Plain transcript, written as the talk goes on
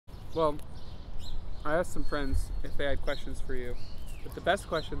Well, I asked some friends if they had questions for you, but the best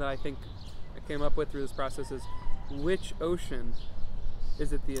question that I think I came up with through this process is, which ocean?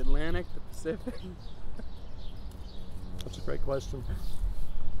 Is it the Atlantic, the Pacific? That's a great question.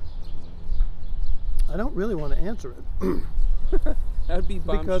 I don't really want to answer it. That would be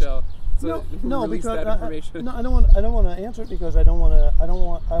bombshell. No, because that information. I don't want to answer it because I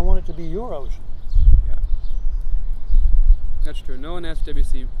want it to be your ocean. Yeah, that's true. No one asked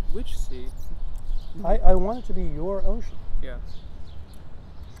WC which sea. I want it to be your ocean. Yeah.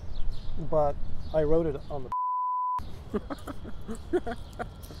 But I wrote it on the.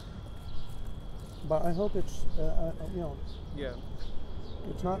 But I hope it's Yeah.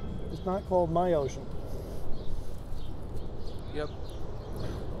 It's not called my ocean. Yep.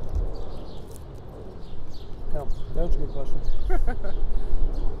 Yeah, that's a good question.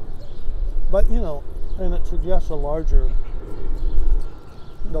 But and it suggests the larger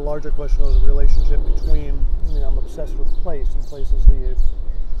question of the relationship between. I'm obsessed with place, and place is the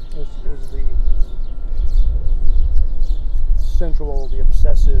central, the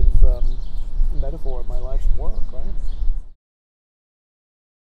obsessive metaphor of my life's work, right?